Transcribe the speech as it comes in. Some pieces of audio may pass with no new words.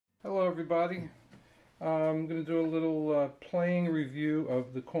Hello everybody. I'm going to do a little playing review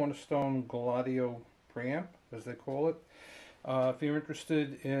of the Cornerstone Gladio Preamp, as they call it. If you're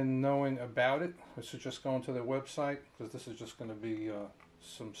interested in knowing about it, I suggest going to their website, because this is just going to be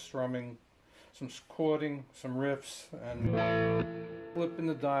some strumming, some chording, some riffs, and flipping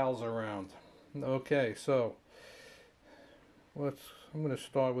the dials around. Okay, so I'm going to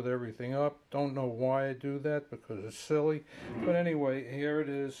start with everything up. Don't know why I do that, because it's silly. But anyway, here it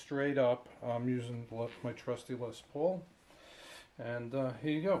is straight up. I'm using my trusty Les Paul. And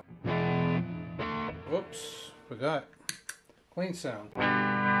here you go. Whoops, forgot. Clean sound.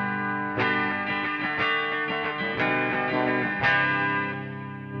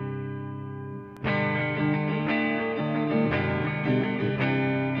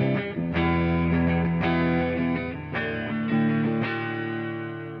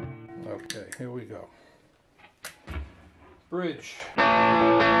 Okay, here we go. Bridge.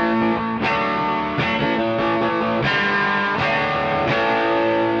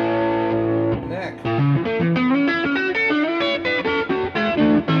 Neck.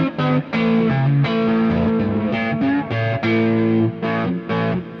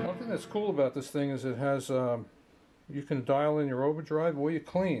 One thing that's cool about this thing is it has, you can dial in your overdrive or your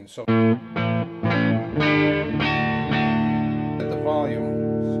clean. So at the volume.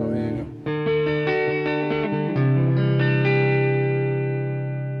 So here you go.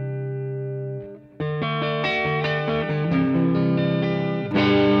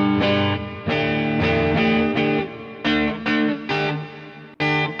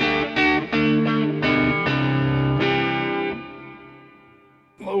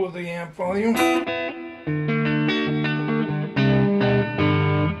 Lower the amp volume.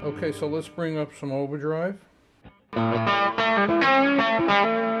 Okay, so let's bring up some overdrive.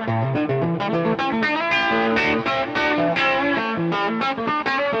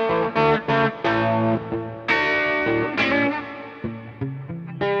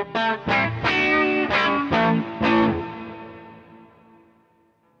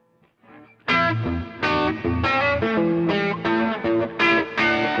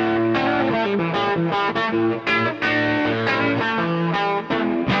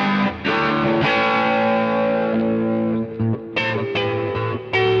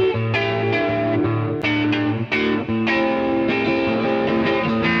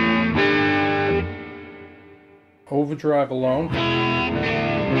 Overdrive alone.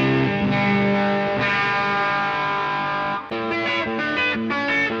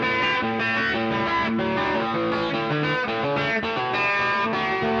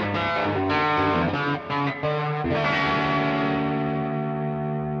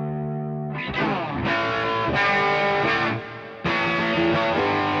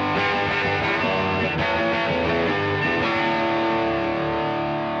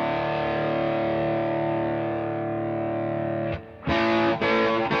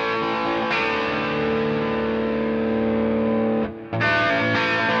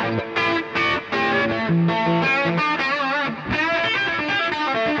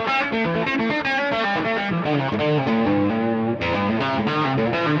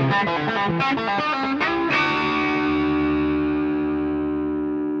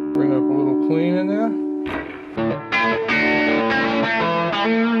 Bring up a little clean in there.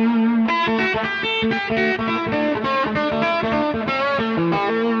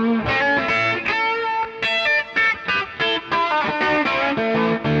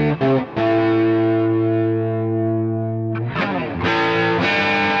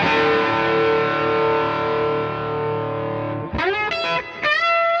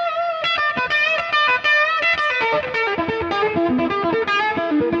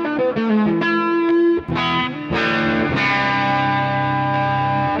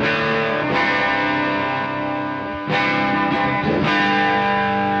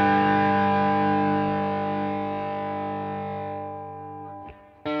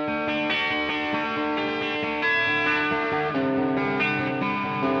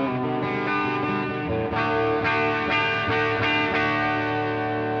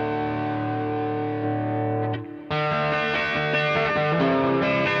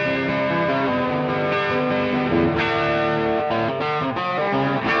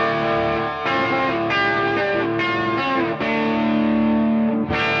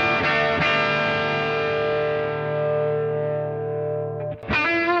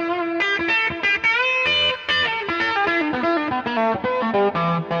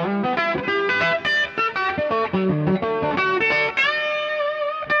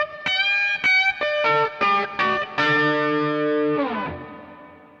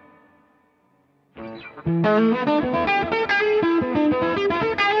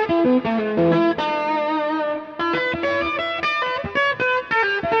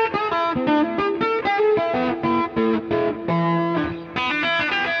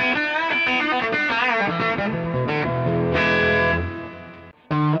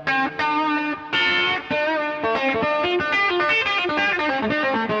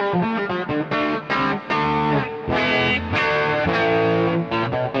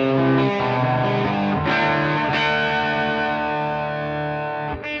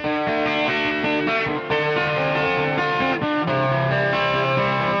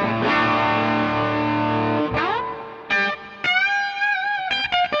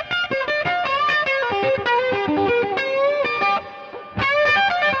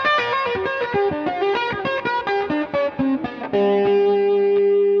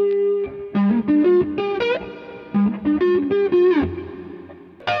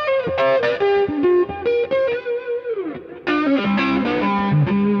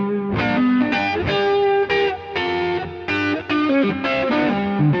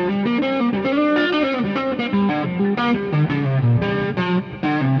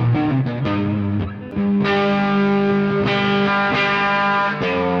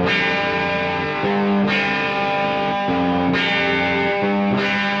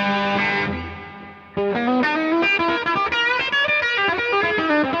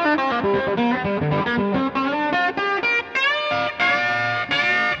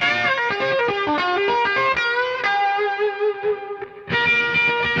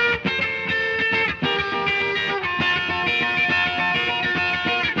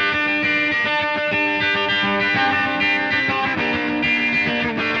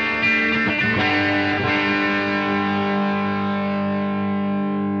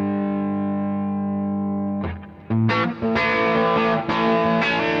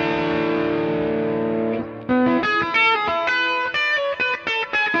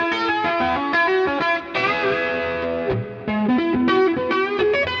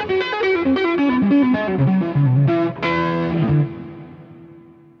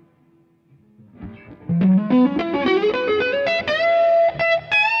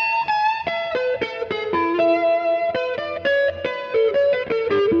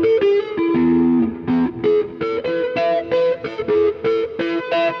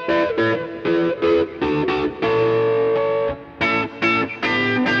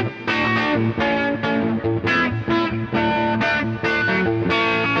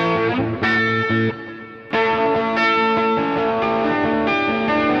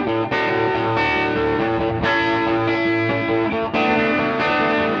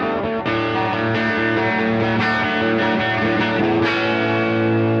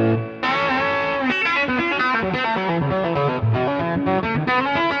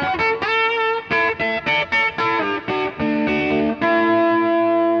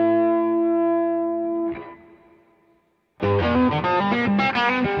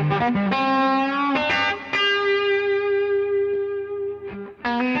 Thank you.